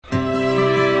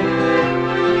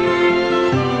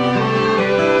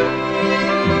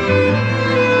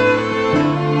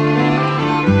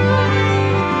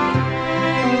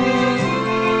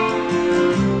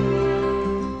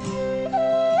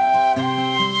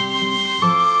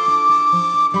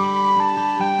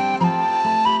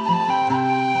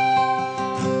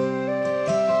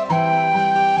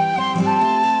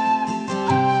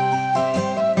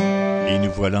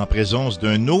présence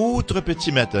d'un autre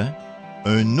petit matin,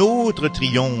 un autre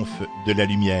triomphe de la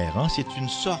lumière. C'est une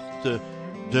sorte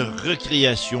de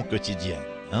recréation quotidienne.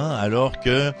 Alors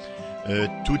que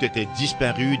tout était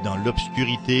disparu dans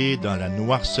l'obscurité, dans la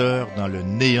noirceur, dans le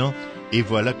néant, et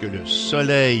voilà que le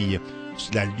soleil,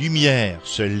 la lumière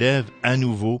se lève à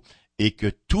nouveau et que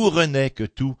tout renaît, que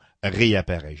tout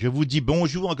réapparaît. Je vous dis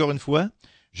bonjour encore une fois.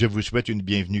 Je vous souhaite une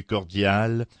bienvenue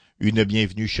cordiale, une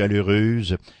bienvenue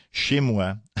chaleureuse chez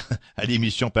moi, à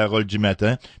l'émission Parole du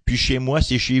matin. Puis chez moi,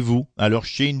 c'est chez vous. Alors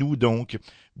chez nous donc,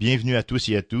 bienvenue à tous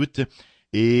et à toutes.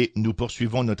 Et nous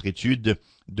poursuivons notre étude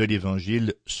de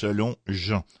l'Évangile selon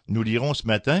Jean. Nous lirons ce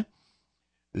matin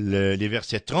les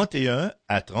versets 31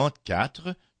 à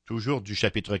 34, toujours du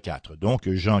chapitre 4. Donc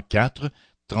Jean 4,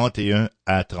 31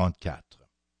 à 34.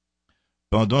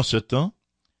 Pendant ce temps,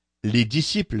 les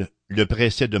disciples le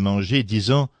pressaient de manger,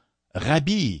 disant «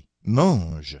 Rabbi,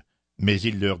 mange !» Mais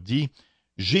il leur dit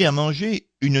 « J'ai à manger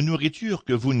une nourriture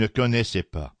que vous ne connaissez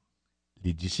pas. »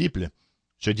 Les disciples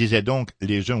se disaient donc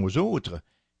les uns aux autres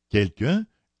 « Quelqu'un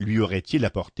lui aurait-il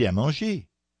apporté à manger ?»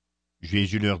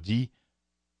 Jésus leur dit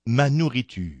 « Ma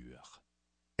nourriture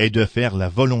est de faire la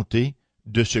volonté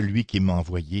de celui qui m'a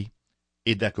envoyé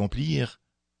et d'accomplir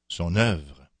son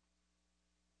œuvre. »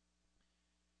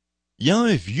 Il y a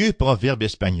un vieux proverbe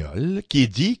espagnol qui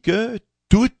dit que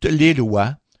toutes les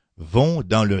lois vont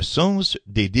dans le sens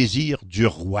des désirs du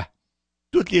roi.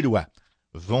 Toutes les lois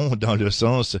vont dans le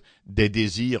sens des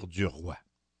désirs du roi.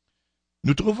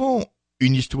 Nous trouvons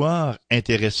une histoire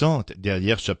intéressante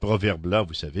derrière ce proverbe-là,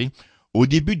 vous savez. Au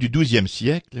début du XIIe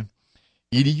siècle,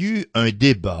 il y eut un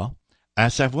débat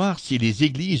à savoir si les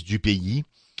églises du pays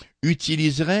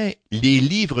utiliseraient les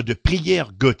livres de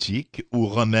prière gothiques ou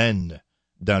romaines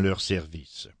dans leur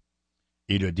service.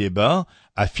 Et le débat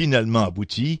a finalement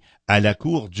abouti à la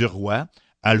cour du roi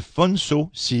Alfonso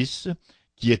VI,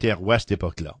 qui était roi à cette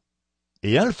époque-là.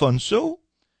 Et Alfonso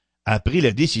a pris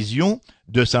la décision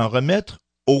de s'en remettre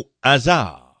au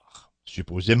hasard,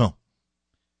 supposément.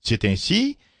 C'est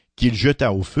ainsi qu'il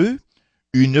jeta au feu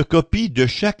une copie de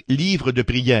chaque livre de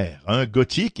prière, un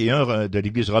gothique et un de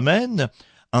l'Église romaine,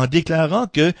 en déclarant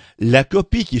que la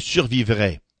copie qui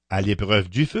survivrait à l'épreuve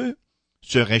du feu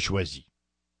serait choisie.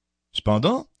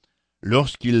 Cependant,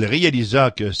 lorsqu'il réalisa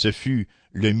que ce fut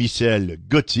le missel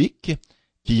gothique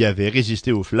qui avait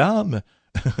résisté aux flammes,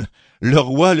 le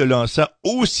roi le lança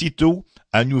aussitôt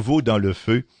à nouveau dans le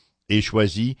feu et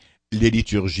choisit les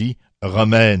liturgies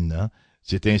romaines.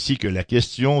 C'est ainsi que la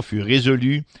question fut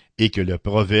résolue et que le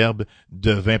proverbe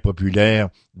devint populaire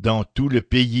dans tout le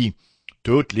pays.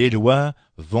 Toutes les lois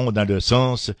vont dans le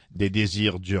sens des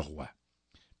désirs du roi.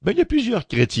 Il y a plusieurs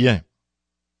chrétiens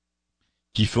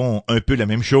qui font un peu la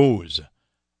même chose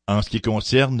en ce qui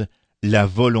concerne la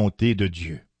volonté de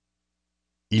Dieu.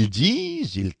 Ils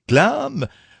disent, ils clament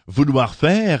vouloir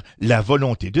faire la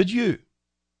volonté de Dieu.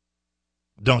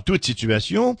 Dans toute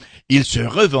situation, ils se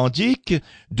revendiquent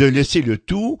de laisser le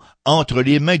tout entre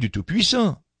les mains du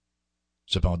Tout-Puissant.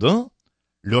 Cependant,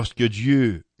 lorsque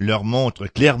Dieu leur montre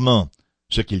clairement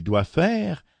ce qu'ils doivent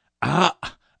faire,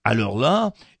 alors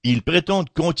là, ils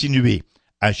prétendent continuer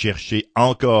à chercher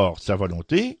encore sa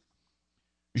volonté,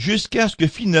 jusqu'à ce que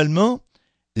finalement,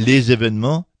 les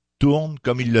événements tournent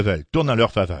comme ils le veulent, tournent en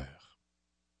leur faveur.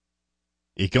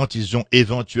 Et quand ils ont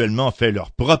éventuellement fait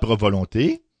leur propre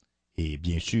volonté, et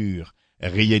bien sûr,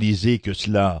 réalisé que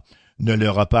cela ne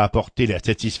leur a pas apporté la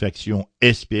satisfaction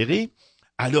espérée,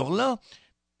 alors là,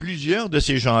 plusieurs de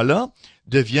ces gens-là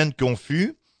deviennent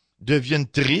confus, deviennent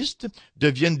tristes,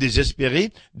 deviennent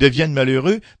désespérés, deviennent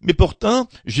malheureux, mais pourtant,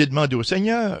 j'ai demandé au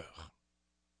Seigneur.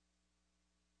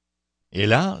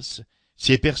 Hélas,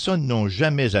 ces personnes n'ont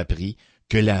jamais appris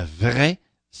que la vraie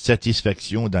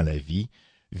satisfaction dans la vie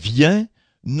vient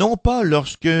non pas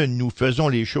lorsque nous faisons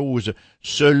les choses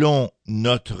selon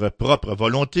notre propre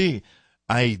volonté.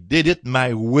 I did it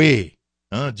my way,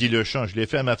 dit le chant, je l'ai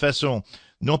fait à ma façon.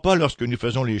 Non pas lorsque nous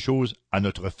faisons les choses à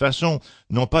notre façon,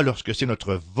 non pas lorsque c'est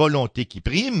notre volonté qui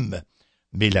prime,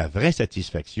 mais la vraie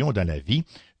satisfaction dans la vie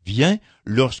vient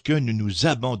lorsque nous nous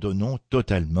abandonnons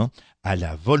totalement à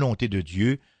la volonté de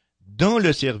Dieu, dans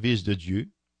le service de Dieu,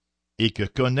 et que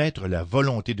connaître la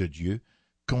volonté de Dieu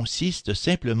consiste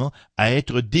simplement à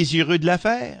être désireux de la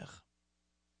faire,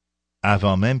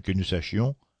 avant même que nous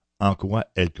sachions en quoi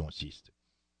elle consiste.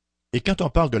 Et quand on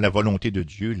parle de la volonté de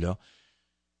Dieu, là,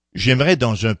 j'aimerais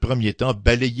dans un premier temps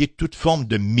balayer toute forme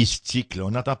de mystique. Là.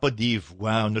 On n'entend pas des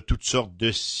voix, on a toutes sortes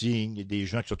de signes, et des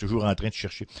gens qui sont toujours en train de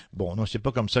chercher. Bon, non, c'est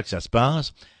pas comme ça que ça se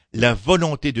passe. La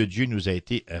volonté de Dieu nous a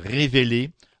été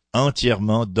révélée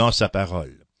entièrement dans sa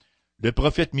parole. Le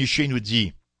prophète Michée nous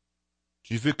dit, «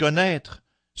 Tu veux connaître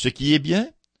ce qui est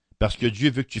bien? parce que Dieu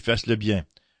veut que tu fasses le bien.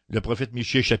 Le prophète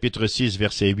Michée, chapitre 6,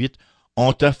 verset 8, «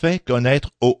 On t'a fait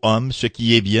connaître, ô homme, ce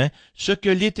qui est bien, ce que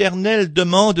l'Éternel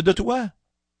demande de toi.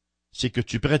 C'est que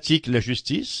tu pratiques la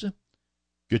justice,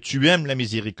 que tu aimes la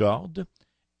miséricorde,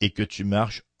 et que tu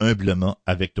marches humblement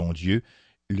avec ton Dieu.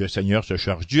 Le Seigneur se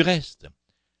charge du reste. »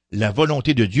 La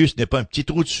volonté de Dieu, ce n'est pas un petit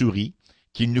trou de souris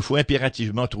qu'il nous faut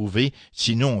impérativement trouver,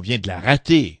 sinon on vient de la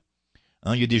rater.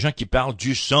 Il y a des gens qui parlent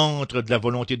du centre de la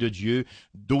volonté de Dieu,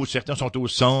 d'autres, certains sont au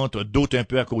centre, d'autres un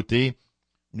peu à côté.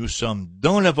 Nous sommes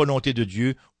dans la volonté de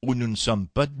Dieu ou nous ne sommes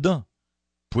pas dedans.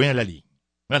 Point à la ligne.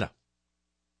 Voilà.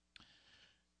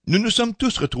 Nous nous sommes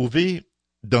tous retrouvés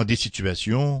dans des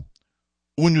situations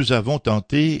où nous avons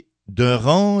tenté de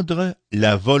rendre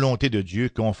la volonté de Dieu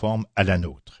conforme à la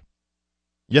nôtre.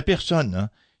 Il n'y a personne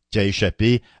qui a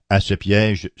échappé à ce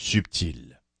piège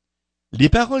subtil. Les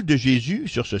paroles de Jésus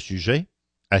sur ce sujet,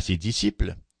 à ses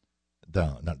disciples,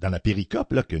 dans la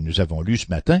péricope que nous avons lue ce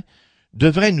matin,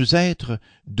 devraient nous être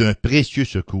d'un précieux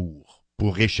secours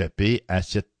pour échapper à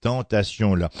cette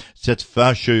tentation-là, cette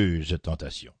fâcheuse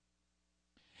tentation.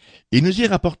 Il nous est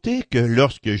rapporté que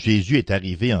lorsque Jésus est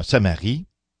arrivé en Samarie,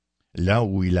 là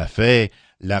où il a fait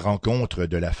la rencontre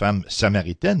de la femme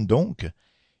samaritaine donc,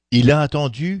 il a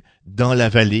attendu dans la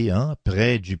vallée,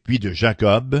 près du puits de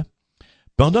Jacob,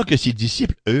 pendant que ses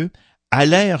disciples, eux,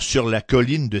 allèrent sur la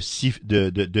colline de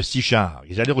Sichar.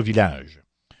 Ils allèrent au village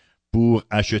pour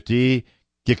acheter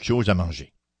quelque chose à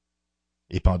manger.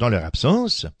 Et pendant leur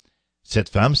absence, cette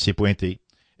femme s'est pointée.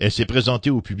 Elle s'est présentée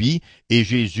au puits et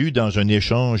Jésus, dans un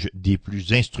échange des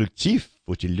plus instructifs,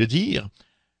 faut-il le dire,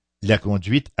 l'a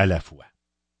conduite à la foi.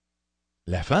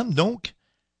 La femme, donc,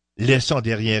 laissant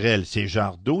derrière elle ses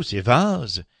jarres d'eau, ses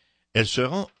vases, elle se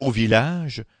rend au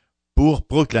village pour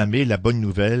proclamer la bonne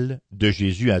nouvelle de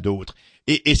Jésus à d'autres.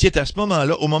 Et c'est à ce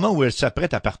moment-là, au moment où elle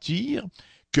s'apprête à partir,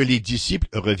 que les disciples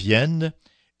reviennent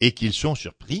et qu'ils sont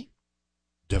surpris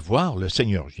de voir le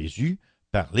Seigneur Jésus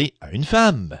parler à une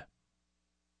femme.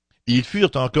 Ils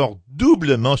furent encore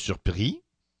doublement surpris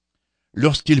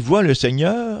lorsqu'ils voient le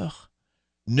Seigneur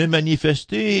ne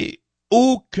manifester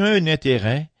aucun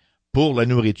intérêt pour la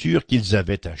nourriture qu'ils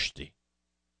avaient achetée.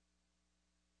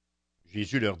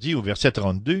 Jésus leur dit au verset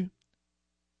 32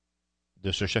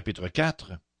 de ce chapitre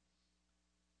 4,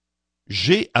 «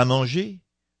 J'ai à manger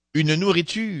une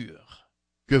nourriture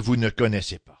que vous ne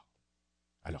connaissez pas. »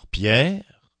 Alors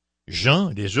Pierre, Jean,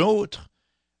 les autres,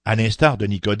 à l'instar de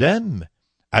Nicodème,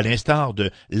 à l'instar de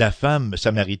la femme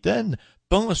samaritaine,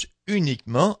 pensent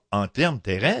uniquement en termes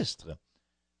terrestres.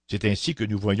 C'est ainsi que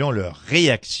nous voyons leur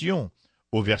réaction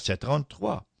au verset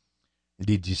 33.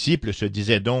 Les disciples se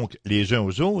disaient donc les uns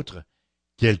aux autres,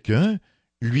 « Quelqu'un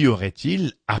lui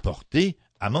aurait-il apporté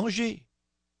à manger? »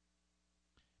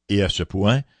 Et à ce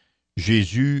point,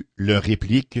 Jésus leur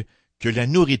réplique que la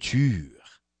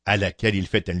nourriture à laquelle il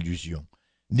fait allusion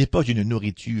n'est pas une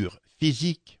nourriture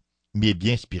physique, mais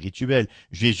bien spirituelle.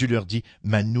 Jésus leur dit, «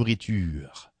 Ma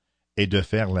nourriture est de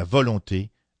faire la volonté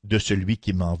de celui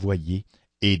qui m'a envoyé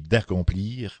et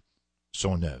d'accomplir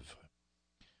son œuvre. »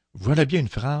 Voilà bien une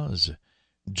phrase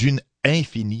d'une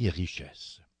infinie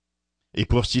richesse. Et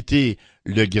pour citer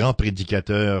le grand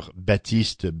prédicateur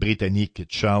baptiste britannique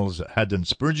Charles Haddon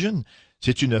Spurgeon,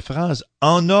 c'est une phrase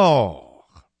en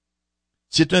or.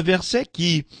 C'est un verset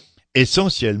qui,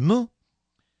 essentiellement,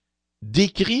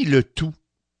 décrit le tout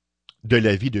de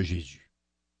la vie de Jésus.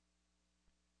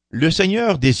 Le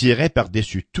Seigneur désirait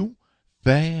par-dessus tout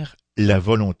faire la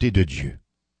volonté de Dieu.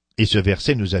 Et ce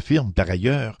verset nous affirme par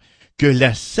ailleurs que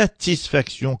la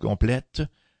satisfaction complète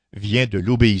vient de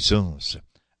l'obéissance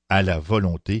à la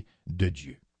volonté de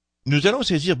Dieu. Nous allons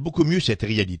saisir beaucoup mieux cette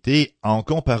réalité en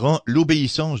comparant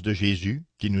l'obéissance de Jésus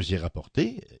qui nous est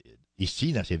rapportée,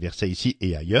 ici, dans ces versets ici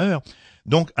et ailleurs,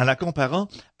 donc en la comparant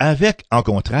avec, en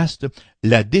contraste,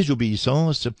 la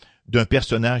désobéissance d'un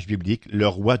personnage biblique, le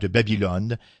roi de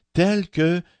Babylone, tel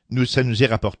que ça nous est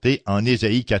rapporté en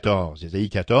Ésaïe 14. Ésaïe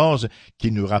 14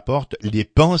 qui nous rapporte les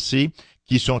pensées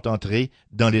qui sont entrées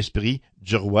dans l'esprit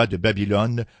du roi de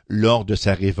Babylone lors de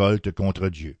sa révolte contre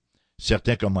Dieu.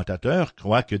 Certains commentateurs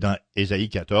croient que dans Ésaïe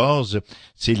 14,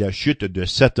 c'est la chute de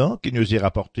Satan qui nous est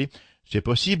rapportée. C'est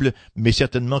possible, mais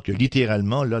certainement que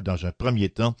littéralement, là, dans un premier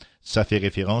temps, ça fait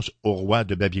référence au roi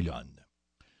de Babylone.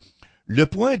 Le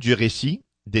point du récit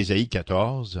d'Ésaïe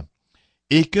 14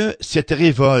 est que cette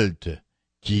révolte,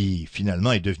 qui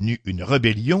finalement est devenue une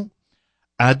rébellion,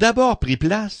 a d'abord pris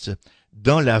place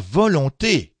dans la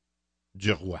volonté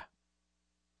du roi,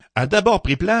 a d'abord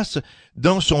pris place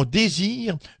dans son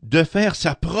désir de faire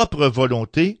sa propre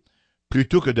volonté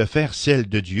plutôt que de faire celle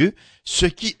de Dieu, ce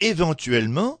qui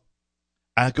éventuellement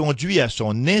a conduit à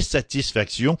son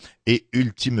insatisfaction et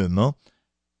ultimement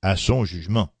à son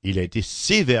jugement. Il a été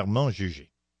sévèrement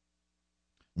jugé.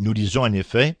 Nous lisons en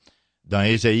effet dans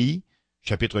Ésaïe,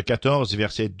 chapitre 14,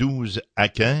 versets 12 à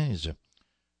 15,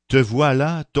 « Te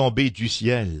voilà tombé du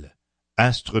ciel,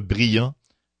 astre brillant,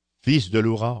 fils de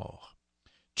l'aurore.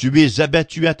 Tu es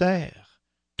abattu à terre,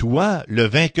 toi, le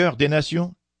vainqueur des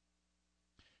nations.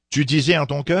 Tu disais en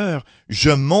ton cœur, je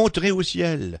monterai au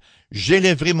ciel,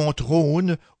 j'élèverai mon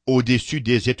trône au-dessus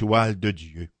des étoiles de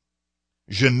Dieu.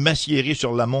 Je m'assiérai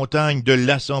sur la montagne de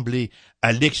l'assemblée,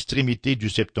 à l'extrémité du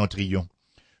septentrion.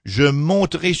 Je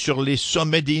monterai sur les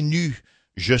sommets des nus,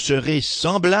 je serai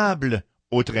semblable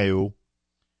au Très-Haut.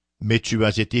 Mais tu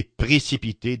as été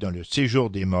précipité dans le séjour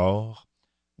des morts,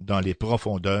 dans les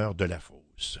profondeurs de la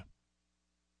fosse. »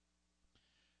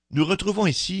 Nous retrouvons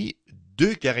ici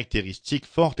deux caractéristiques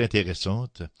fort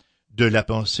intéressantes de la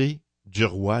pensée du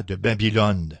roi de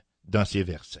Babylone dans ces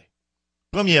versets.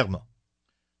 Premièrement,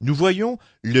 nous voyons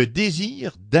le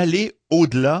désir d'aller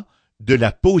au-delà de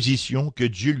la position que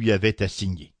Dieu lui avait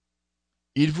assignée.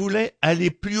 Il voulait aller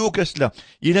plus haut que cela.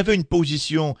 Il avait une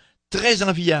position très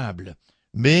enviable,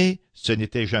 mais ce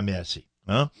n'était jamais assez.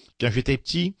 Quand j'étais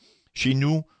petit, chez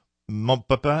nous, mon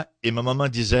papa et ma maman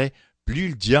disaient « plus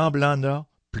le diable en a,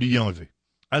 plus il en veut ».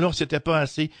 Alors c'était pas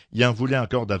assez, il en voulait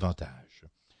encore davantage.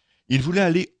 Il voulait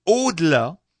aller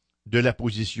au-delà de la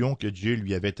position que Dieu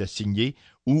lui avait assignée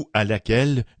ou à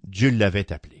laquelle Dieu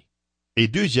l'avait appelé. Et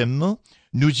deuxièmement,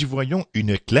 nous y voyons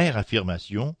une claire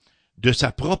affirmation de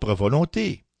sa propre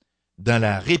volonté, dans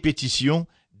la répétition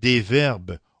des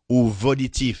verbes au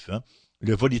volitif.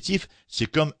 Le volitif, c'est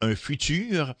comme un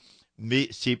futur, mais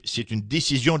c'est une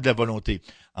décision de la volonté.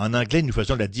 En anglais, nous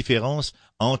faisons la différence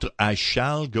entre I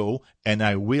shall go and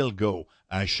I will go.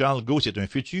 I shall go, c'est un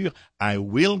futur. I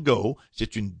will go,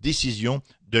 c'est une décision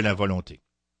de la volonté.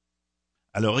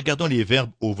 Alors, regardons les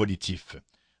verbes au volitif.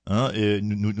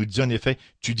 Nous disons en effet,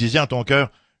 tu disais en ton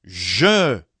cœur,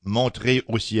 je monterai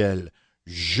au ciel,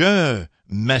 je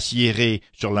m'assiérai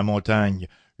sur la montagne,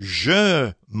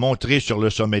 je monterai sur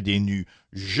le sommet des nus,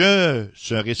 je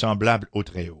serai semblable au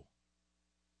Très-Haut.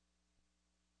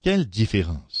 Quelle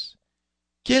différence!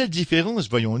 Quelle différence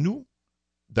voyons-nous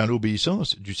dans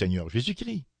l'obéissance du Seigneur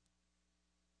Jésus-Christ,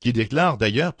 qui déclare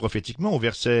d'ailleurs prophétiquement au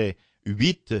verset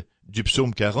 8 du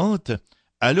psaume 40,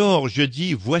 « Alors je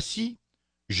dis, voici,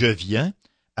 je viens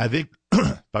avec...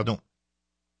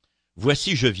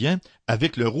 Voici, je viens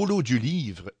avec le rouleau du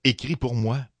livre écrit pour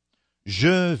moi.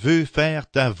 Je veux faire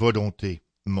ta volonté,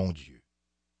 mon Dieu. »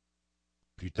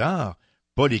 Plus tard,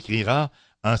 Paul écrira,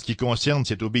 en ce qui concerne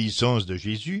cette obéissance de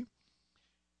Jésus,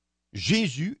 «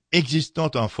 Jésus, existant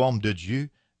en forme de Dieu,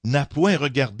 n'a point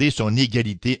regardé son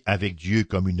égalité avec Dieu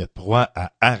comme une proie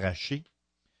à arracher,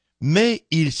 mais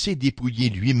il s'est dépouillé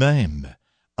lui-même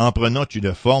en prenant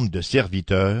une forme de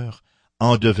serviteur,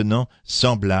 en devenant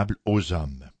semblable aux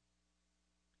hommes.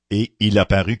 Et il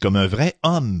apparut comme un vrai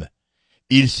homme.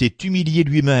 Il s'est humilié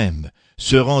lui-même,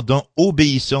 se rendant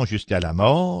obéissant jusqu'à la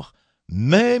mort,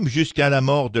 même jusqu'à la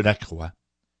mort de la croix.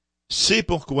 C'est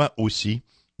pourquoi aussi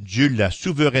Dieu l'a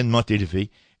souverainement élevé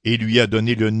et lui a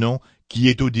donné le nom qui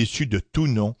est au-dessus de tout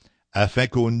nom, afin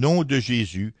qu'au nom de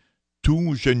Jésus,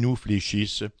 tout genou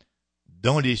fléchisse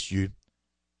dans les cieux,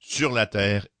 sur la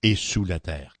terre et sous la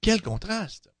terre. Quel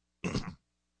contraste!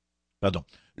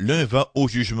 L'un va au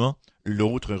jugement,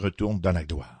 l'autre retourne dans la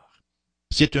gloire.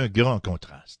 C'est un grand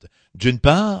contraste. D'une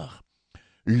part,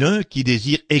 l'un qui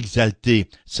désire exalter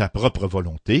sa propre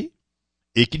volonté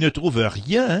et qui ne trouve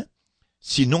rien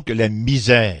sinon que la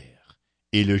misère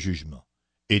et le jugement.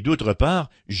 Et d'autre part,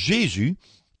 Jésus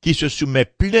qui se soumet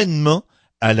pleinement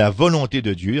à la volonté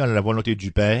de Dieu, à la volonté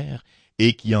du Père,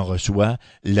 et qui en reçoit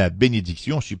la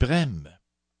bénédiction suprême.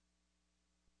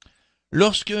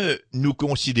 Lorsque nous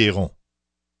considérons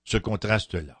ce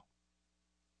contraste-là,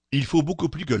 il faut beaucoup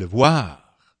plus que le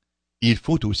voir, il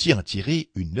faut aussi en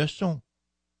tirer une leçon.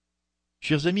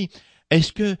 Chers amis,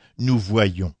 est-ce que nous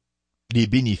voyons les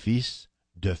bénéfices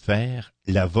de faire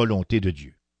la volonté de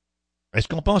Dieu? Est-ce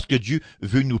qu'on pense que Dieu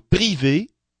veut nous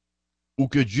priver ou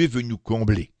que Dieu veut nous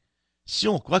combler? Si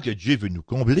on croit que Dieu veut nous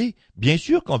combler, bien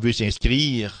sûr qu'on veut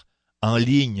s'inscrire en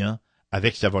ligne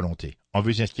avec sa volonté. On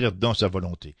veut s'inscrire dans sa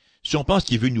volonté. Si on pense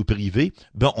qu'il veut nous priver,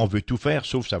 on veut tout faire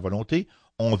sauf sa volonté.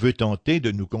 On veut tenter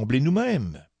de nous combler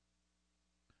nous-mêmes.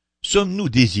 Sommes-nous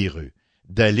désireux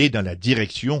d'aller dans la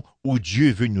direction où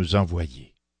Dieu veut nous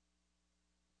envoyer?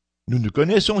 Nous nous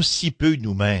connaissons si peu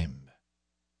nous-mêmes.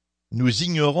 Nous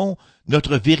ignorons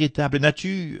notre véritable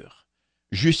nature,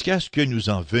 jusqu'à ce que nous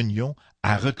en venions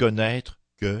à reconnaître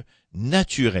que,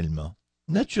 naturellement,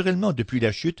 Naturellement, depuis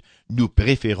la chute, nous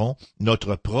préférons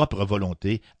notre propre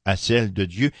volonté à celle de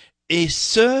Dieu, et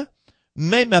ce,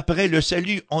 même après le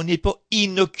salut. On n'est pas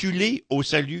inoculé au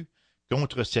salut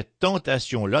contre cette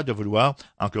tentation-là de vouloir,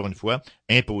 encore une fois,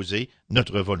 imposer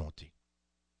notre volonté.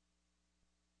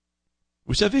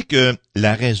 Vous savez que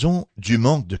la raison du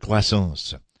manque de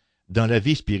croissance dans la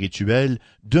vie spirituelle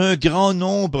d'un grand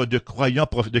nombre de croyants,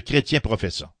 de chrétiens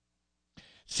professants,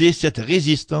 c'est cette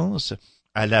résistance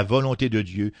à la volonté de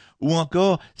Dieu, ou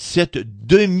encore cette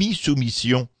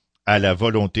demi-soumission à la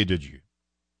volonté de Dieu.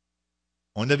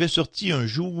 On avait sorti un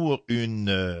jour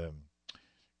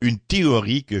une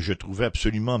théorie que je trouvais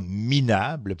absolument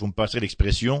minable, vous me passerez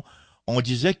l'expression. On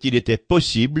disait qu'il était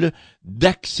possible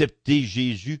d'accepter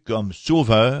Jésus comme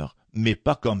sauveur, mais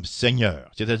pas comme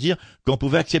Seigneur. C'est-à-dire qu'on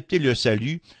pouvait accepter le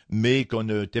salut, mais qu'on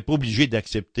n'était pas obligé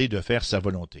d'accepter de faire sa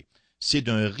volonté. C'est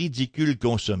d'un ridicule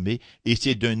consommé et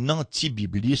c'est d'un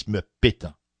antibiblisme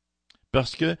pétant.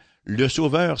 Parce que le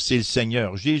Sauveur, c'est le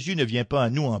Seigneur. Jésus ne vient pas à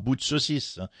nous en bout de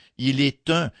saucisse. Il est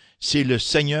un. C'est le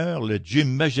Seigneur, le Dieu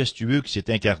majestueux qui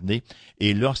s'est incarné.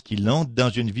 Et lorsqu'il entre dans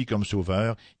une vie comme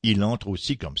Sauveur, il entre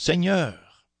aussi comme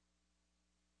Seigneur.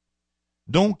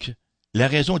 Donc, la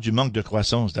raison du manque de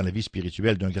croissance dans la vie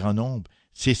spirituelle d'un grand nombre,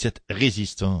 c'est cette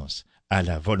résistance à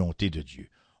la volonté de Dieu.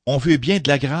 On veut bien de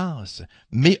la grâce,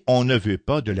 mais on ne veut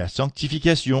pas de la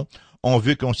sanctification. On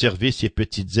veut conserver ses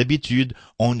petites habitudes.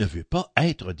 On ne veut pas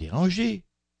être dérangé.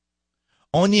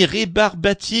 On est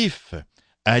rébarbatif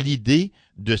à l'idée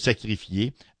de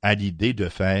sacrifier, à l'idée de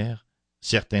faire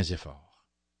certains efforts.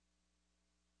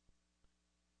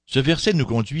 Ce verset nous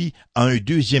conduit à un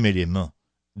deuxième élément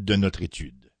de notre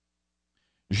étude.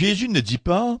 Jésus ne dit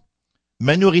pas «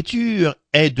 Ma nourriture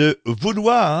est de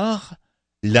vouloir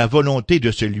la volonté de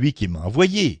celui qui m'a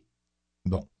envoyé. »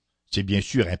 Bon, c'est bien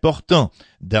sûr important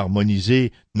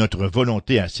d'harmoniser notre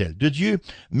volonté à celle de Dieu,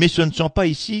 mais ce ne sont pas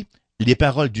ici les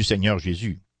paroles du Seigneur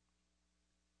Jésus.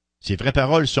 Ces vraies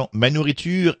paroles sont « Ma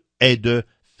nourriture est de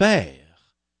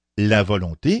faire la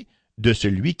volonté de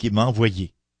celui qui m'a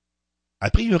envoyé. »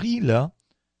 A priori, là,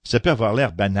 ça peut avoir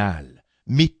l'air banal,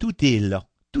 mais tout est là.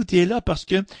 Tout est là parce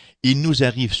que il nous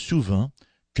arrive souvent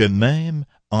que même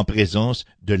en présence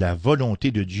de la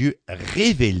volonté de Dieu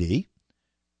révélée,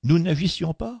 nous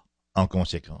n'agissions pas en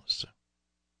conséquence.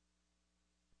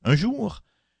 Un jour,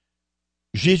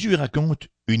 Jésus raconte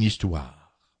une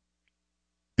histoire.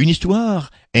 Une histoire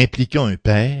impliquant un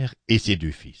père et ses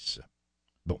deux fils.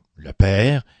 Bon, le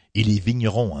père, il est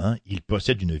vigneron, il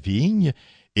possède une vigne,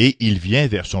 et il vient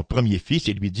vers son premier fils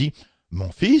et lui dit «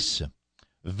 Mon fils,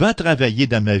 va travailler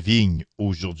dans ma vigne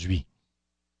aujourd'hui. »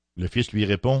 Le fils lui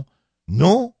répond «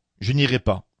 Non, je n'irai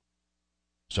pas. »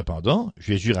 Cependant,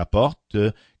 Jésus rapporte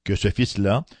que ce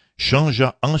fils-là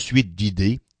changea ensuite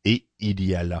d'idée et il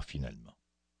y alla finalement.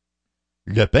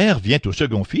 Le père vient au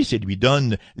second fils et lui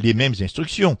donne les mêmes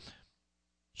instructions.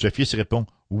 Ce fils répond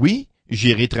 « Oui,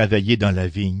 j'irai travailler dans la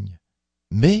vigne. »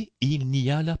 Mais il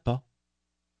n'y alla pas.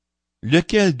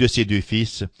 Lequel de ces deux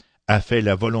fils a fait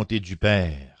la volonté du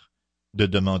Père de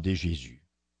demander Jésus?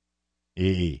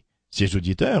 Et ses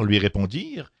auditeurs lui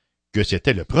répondirent que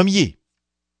c'était le premier,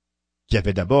 qui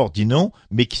avait d'abord dit non,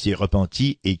 mais qui s'est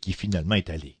repenti et qui finalement est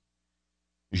allé.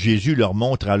 Jésus leur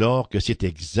montre alors que c'est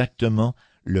exactement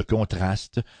le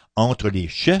contraste entre les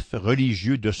chefs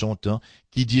religieux de son temps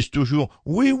qui disent toujours «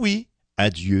 oui, oui » à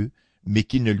Dieu, mais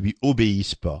qui ne lui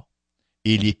obéissent pas,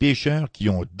 et les pécheurs qui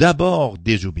ont d'abord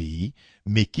désobéi,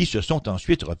 mais qui se sont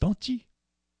ensuite repentis.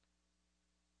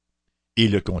 Et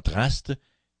le contraste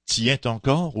tient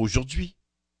encore aujourd'hui.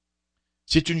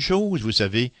 C'est une chose, vous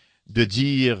savez, de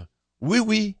dire « oui,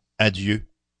 oui » à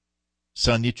Dieu.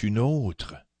 C'en est une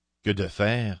autre que de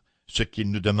faire ce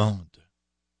qu'il nous demande.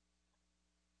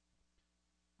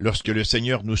 Lorsque le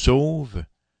Seigneur nous sauve,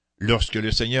 lorsque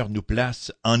le Seigneur nous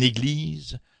place en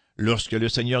Église, lorsque le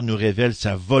Seigneur nous révèle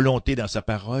sa volonté dans sa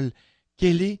parole,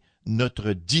 quelle est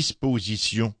notre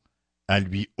disposition à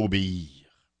lui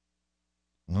obéir?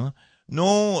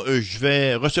 Non, je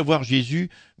vais recevoir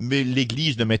Jésus, mais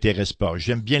l'Église ne m'intéresse pas.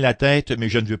 J'aime bien la tête, mais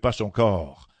je ne veux pas son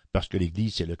corps, parce que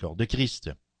l'Église, c'est le corps de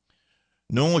Christ.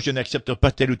 Non, je n'accepte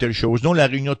pas telle ou telle chose. Non, la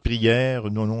réunion de prière,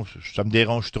 non, ça me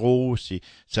dérange trop,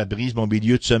 ça brise mon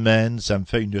milieu de semaine, ça me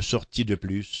fait une sortie de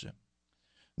plus.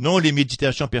 Non, les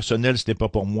méditations personnelles, ce n'est pas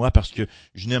pour moi parce que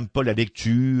je n'aime pas la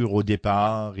lecture au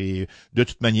départ et de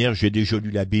toute manière, j'ai déjà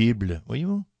lu la Bible,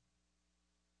 voyez-vous.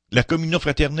 La communion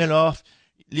fraternelle,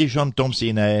 les gens me tombent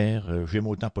ses nerfs, j'aime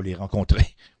autant pas les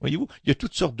rencontrer. Voyez-vous, il y a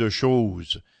toutes sortes de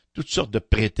choses, toutes sortes de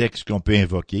prétextes qu'on peut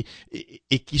invoquer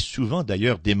et qui souvent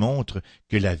d'ailleurs démontrent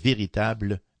que la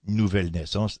véritable nouvelle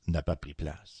naissance n'a pas pris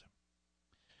place.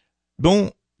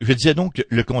 Bon, Je disais donc que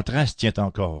le contraste tient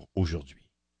encore aujourd'hui.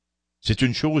 C'est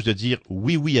une chose de dire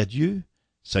oui, oui à Dieu,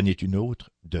 ça n'est une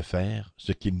autre de faire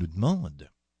ce qu'il nous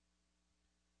demande.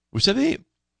 Vous savez,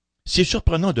 c'est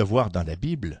surprenant de voir dans la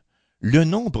Bible le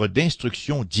nombre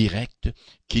d'instructions directes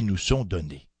qui nous sont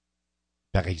données.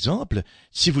 Par exemple,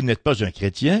 si vous n'êtes pas un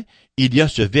chrétien, il y a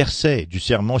ce verset du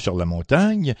Sermon sur la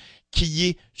montagne qui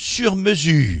est sur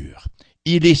mesure.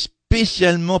 Il est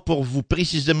spécialement pour vous,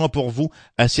 précisément pour vous,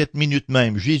 à cette minute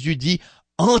même. Jésus dit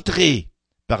 « Entrez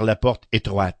par la porte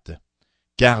étroite ».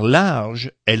 Car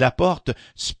large est la porte,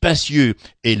 spacieux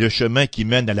est le chemin qui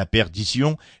mène à la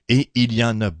perdition, et il y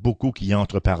en a beaucoup qui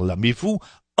entrent par là. Mais vous,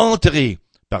 entrez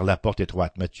par la porte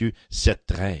étroite. Matthieu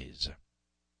 7,13.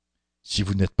 Si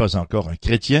vous n'êtes pas encore un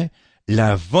chrétien,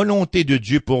 la volonté de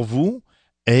Dieu pour vous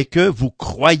est que vous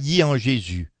croyiez en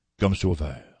Jésus comme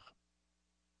sauveur.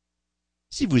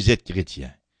 Si vous êtes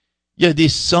chrétien, il y a des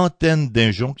centaines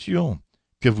d'injonctions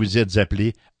que vous êtes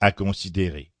appelés à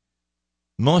considérer.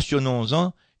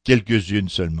 Mentionnons-en quelques-unes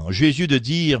seulement. Jésus de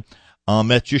dire, en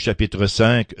Matthieu chapitre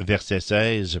 5, verset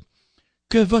 16, «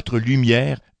 Que votre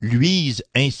lumière luise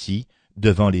ainsi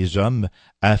devant les hommes,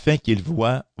 afin qu'ils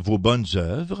voient vos bonnes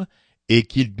œuvres et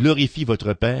qu'ils glorifient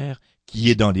votre Père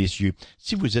qui est dans les cieux. »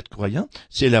 Si vous êtes croyant,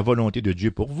 c'est la volonté de Dieu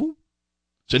pour vous.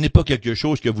 Ce n'est pas quelque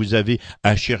chose que vous avez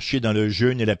à chercher dans le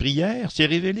jeûne et la prière, c'est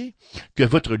révélé. Que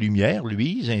votre lumière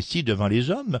luise ainsi devant les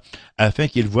hommes, afin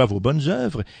qu'ils voient vos bonnes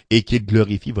œuvres et qu'ils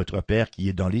glorifient votre Père qui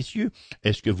est dans les cieux.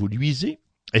 Est-ce que vous luisez?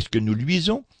 Est-ce que nous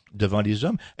luisons devant les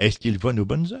hommes? Est-ce qu'ils voient nos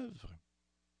bonnes œuvres?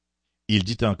 Il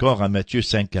dit encore en Matthieu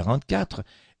 5, 44,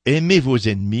 « Aimez vos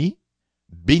ennemis,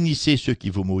 bénissez ceux qui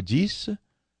vous maudissent,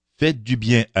 faites du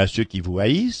bien à ceux qui vous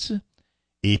haïssent,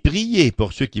 et priez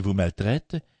pour ceux qui vous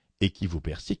maltraitent, et qui vous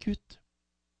persécutent. »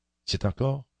 C'est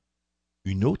encore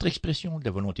une autre expression de la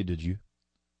volonté de Dieu.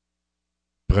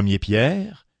 1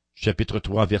 Pierre, chapitre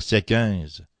 3, verset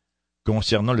 15,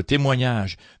 concernant le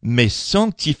témoignage, « Mais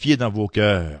sanctifiez dans vos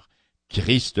cœurs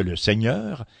Christ le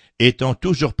Seigneur, étant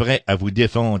toujours prêt à vous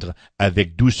défendre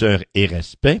avec douceur et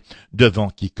respect devant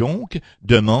quiconque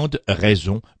demande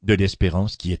raison de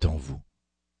l'espérance qui est en vous. »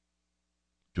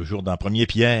 Toujours dans 1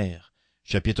 Pierre,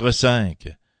 chapitre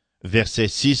 5, verset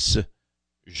 6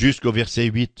 jusqu'au verset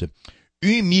 8. «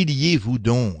 Humiliez-vous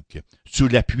donc sous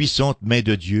la puissante main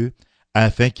de Dieu,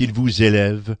 afin qu'il vous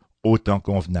élève au temps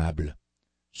convenable.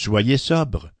 Soyez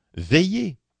sobres,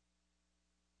 veillez. »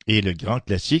 Et le grand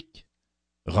classique,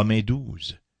 Romains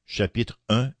 12, chapitres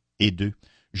 1 et 2.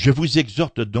 « Je vous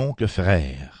exhorte donc,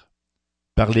 frères,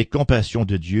 par les compassions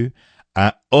de Dieu,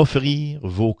 à offrir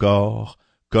vos corps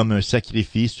comme un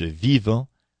sacrifice vivant,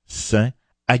 saint,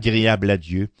 agréable à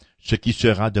Dieu, ce qui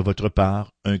sera de votre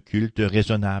part un culte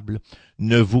raisonnable.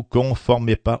 Ne vous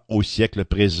conformez pas au siècle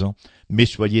présent, mais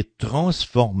soyez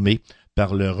transformés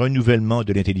par le renouvellement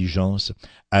de l'intelligence,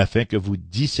 afin que vous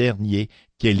discerniez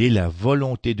quelle est la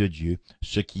volonté de Dieu,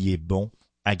 ce qui est bon,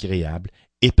 agréable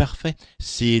et parfait. »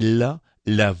 C'est là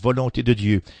la volonté de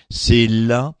Dieu. C'est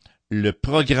là le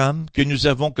programme que nous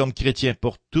avons comme chrétiens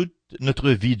pour toute notre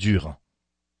vie durant.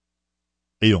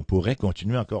 Et on pourrait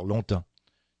continuer encore longtemps.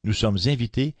 Nous sommes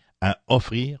invités à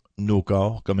offrir nos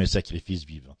corps comme un sacrifice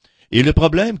vivant. Et le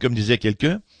problème, comme disait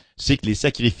quelqu'un, c'est que les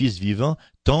sacrifices vivants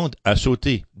tendent à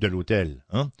sauter de l'autel.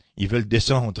 Ils veulent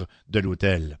descendre de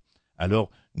l'autel.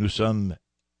 Alors, nous sommes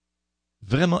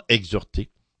vraiment exhortés,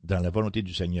 dans la volonté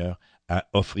du Seigneur, à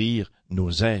offrir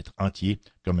nos êtres entiers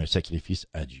comme un sacrifice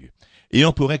à Dieu. Et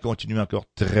on pourrait continuer encore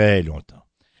très longtemps.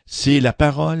 C'est la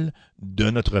parole de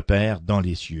notre Père dans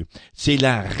les cieux. C'est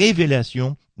la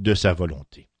révélation de sa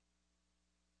volonté.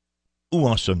 Où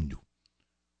en sommes-nous?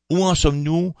 Où en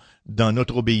sommes-nous dans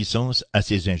notre obéissance à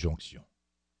ces injonctions?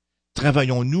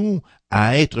 Travaillons-nous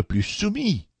à être plus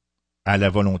soumis à la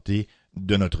volonté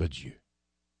de notre Dieu?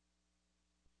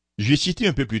 J'ai cité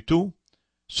un peu plus tôt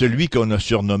celui qu'on a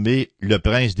surnommé le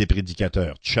prince des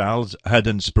prédicateurs, Charles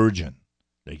Haddon Spurgeon,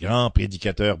 le grand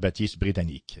prédicateur baptiste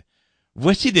britannique.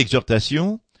 Voici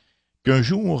l'exhortation qu'un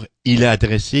jour il a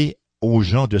adressée aux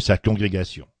gens de sa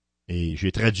congrégation, et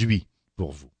j'ai traduit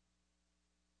pour vous.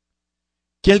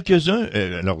 Quelques-uns,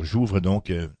 alors j'ouvre donc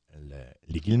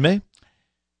les guillemets,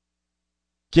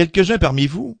 « Quelques-uns parmi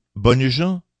vous, bonnes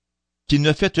gens, qui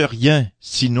ne faites rien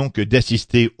sinon que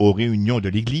d'assister aux réunions de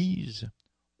l'Église,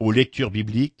 aux lectures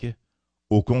bibliques,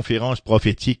 aux conférences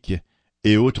prophétiques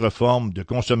et autres formes de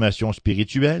consommation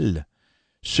spirituelle,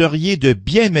 seriez de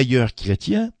bien meilleurs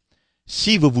chrétiens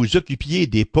si vous vous occupiez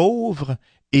des pauvres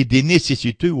et des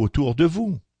nécessiteux autour de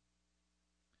vous.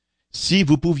 Si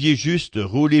vous pouviez juste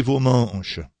rouler vos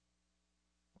manches,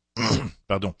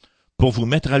 pour vous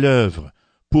mettre à l'œuvre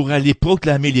pour aller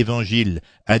proclamer l'Évangile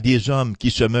à des hommes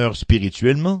qui se meurent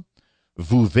spirituellement,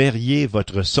 vous verriez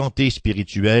votre santé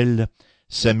spirituelle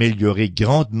s'améliorer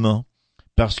grandement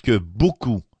parce que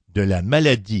beaucoup de la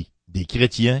maladie des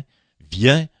chrétiens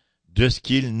vient de ce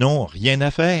qu'ils n'ont rien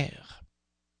à faire.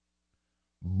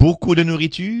 Beaucoup de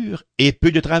nourriture et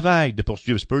peu de travail, de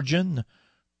poursuivre Spurgeon,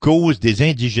 causent des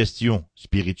indigestions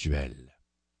spirituelles.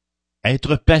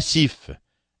 Être passif,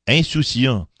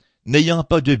 insouciant, n'ayant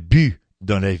pas de but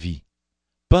dans la vie,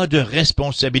 pas de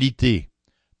responsabilité,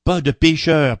 pas de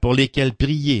pécheurs pour lesquels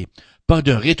prier, pas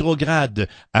de rétrograde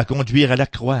à conduire à la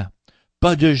croix,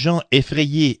 pas de gens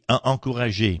effrayés à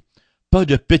encourager, pas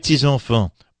de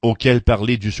petits-enfants auxquels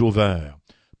parler du Sauveur,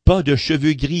 pas de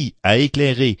cheveux gris à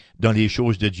éclairer dans les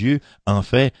choses de Dieu, en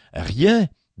fait, rien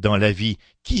dans la vie.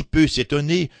 Qui peut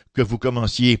s'étonner que vous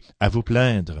commenciez à vous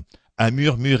plaindre, à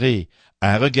murmurer,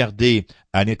 à regarder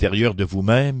à l'intérieur de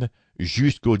vous-même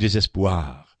jusqu'au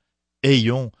désespoir?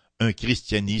 Ayons un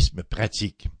christianisme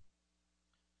pratique.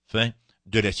 Fin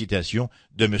de la citation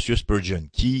de M. Spurgeon,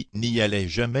 qui n'y allait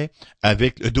jamais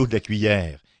avec le dos de la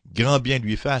cuillère. Grand bien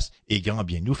lui fasse et grand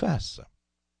bien nous fasse.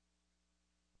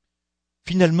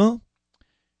 Finalement,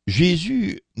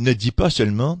 Jésus ne dit pas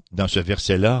seulement dans ce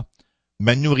verset-là «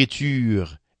 Ma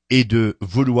nourriture est de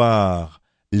vouloir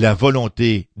la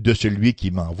volonté de celui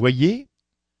qui m'a envoyé »,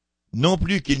 non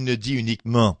plus qu'il ne dit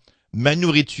uniquement « Ma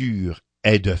nourriture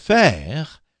est de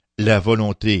faire la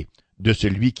volonté de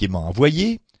celui qui m'a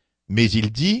envoyé », mais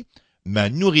il dit « Ma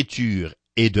nourriture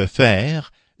est de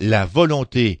faire la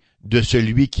volonté de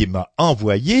celui qui m'a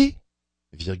envoyé,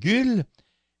 virgule,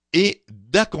 et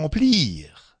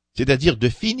d'accomplir, c'est-à-dire de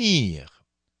finir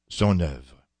son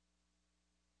œuvre. »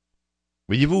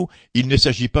 Voyez-vous, il ne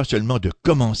s'agit pas seulement de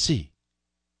commencer,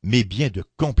 mais bien de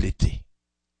compléter,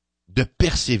 de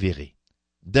persévérer,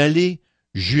 d'aller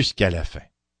jusqu'à la fin.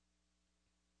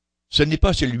 Ce n'est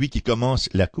pas celui qui commence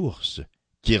la course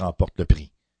qui remporte le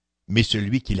prix, mais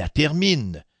celui qui la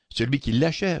termine, celui qui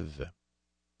l'achève.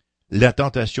 La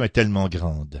tentation est tellement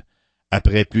grande,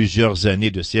 après plusieurs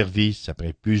années de service,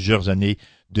 après plusieurs années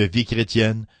de vie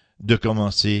chrétienne, de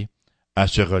commencer à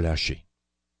se relâcher.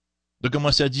 De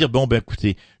commencer à dire, bon ben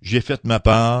écoutez, j'ai fait ma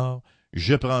part,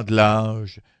 je prends de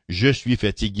l'âge, je suis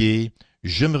fatigué,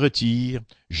 je me retire,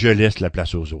 je laisse la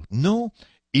place aux autres. Non,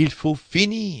 il faut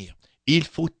finir, il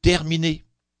faut terminer,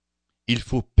 il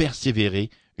faut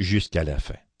persévérer jusqu'à la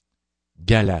fin.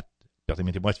 Galates.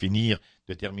 Permettez-moi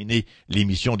de terminer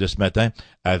l'émission de ce matin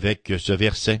avec ce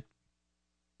verset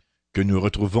que nous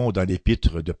retrouvons dans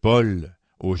l'épître de Paul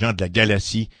aux gens de la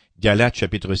Galatie, Galates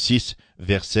chapitre 6,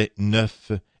 versets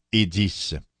 9 et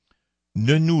 10.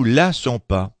 Ne nous lassons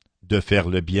pas de faire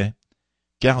le bien,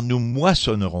 car nous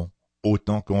moissonnerons au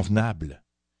temps convenable,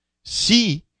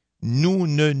 si nous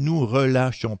ne nous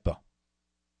relâchons pas.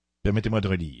 Permettez-moi de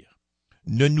relire.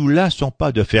 Ne nous lassons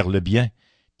pas de faire le bien,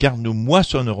 car nous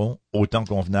moissonnerons au temps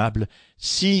convenable,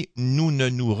 si nous ne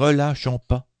nous relâchons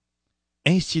pas.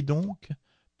 Ainsi donc,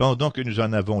 pendant que nous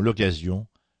en avons l'occasion,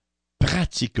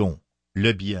 pratiquons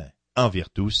le bien envers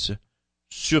tous,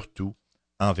 surtout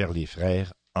envers les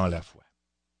frères en la foi.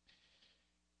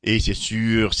 Et c'est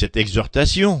sur cette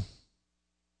exhortation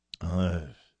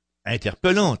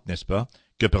interpellante, n'est-ce pas,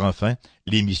 que prend fin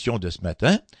l'émission de ce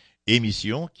matin,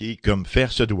 émission qui, comme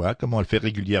faire se doit, comme on le fait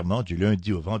régulièrement du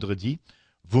lundi au vendredi,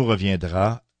 vous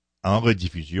reviendra en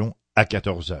rediffusion à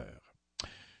 14 heures.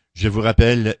 Je vous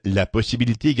rappelle la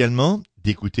possibilité également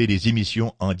d'écouter les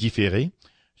émissions en différé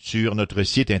sur notre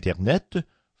site internet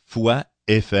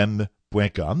foifm.com.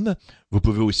 Vous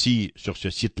pouvez aussi, sur ce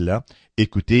site-là,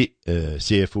 écouter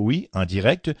CFOI en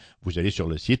direct. Vous allez sur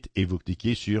le site et vous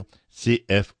cliquez sur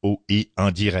CFOI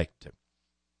en direct.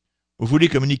 Vous voulez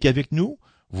communiquer avec nous?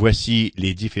 Voici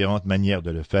les différentes manières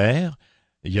de le faire.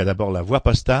 Il y a d'abord la voie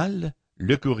postale,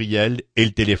 le courriel et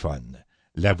le téléphone.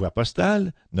 La voie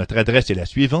postale, notre adresse est la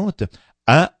suivante,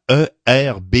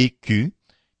 AERBQ,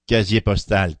 casier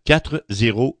postal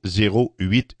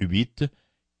 40088,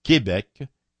 Québec,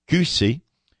 QC,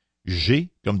 G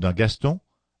comme dans Gaston,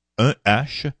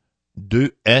 1H,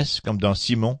 2S comme dans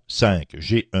Simon, 5,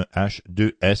 G1H,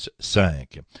 2S,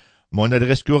 5. Mon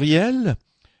adresse courriel,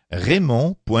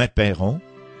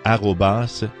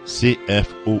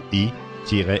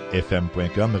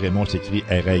 raymond.perron@cfoi-fm.com. Raymond s'écrit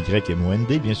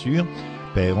R-A-Y-M-O-N-D, bien sûr.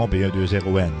 Perron,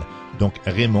 P-E-2-0-N. Donc,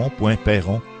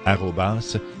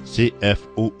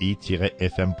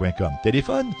 raymond.perron@cfoi-fm.com.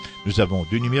 Téléphone, nous avons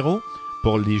 2 numéros.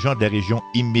 Pour les gens de la région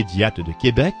immédiate de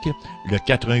Québec, le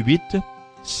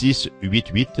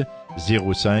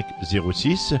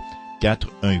 418-688-0506,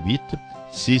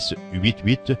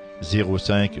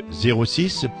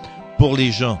 418-688-0506. Pour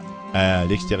les gens à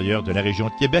l'extérieur de la région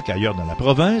de Québec, ailleurs dans la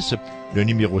province, le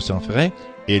numéro sans frais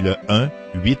est le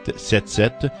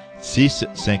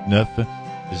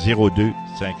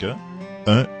 1-877-659-0251.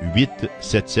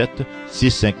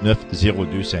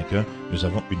 1-877-659-0251. Nous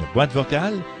avons une boîte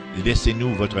vocale.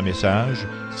 Laissez-nous votre message.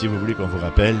 Si vous voulez qu'on vous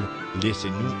rappelle,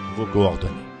 laissez-nous vos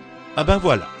coordonnées. Ah ben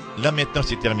voilà. Là maintenant,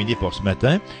 c'est terminé pour ce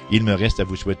matin. Il me reste à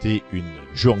vous souhaiter une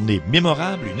journée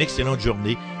mémorable, une excellente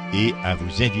journée et à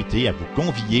vous inviter, à vous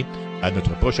convier à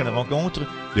notre prochaine rencontre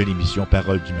de l'émission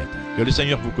Parole du matin. Que le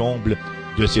Seigneur vous comble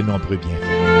de ses nombreux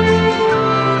bienfaits.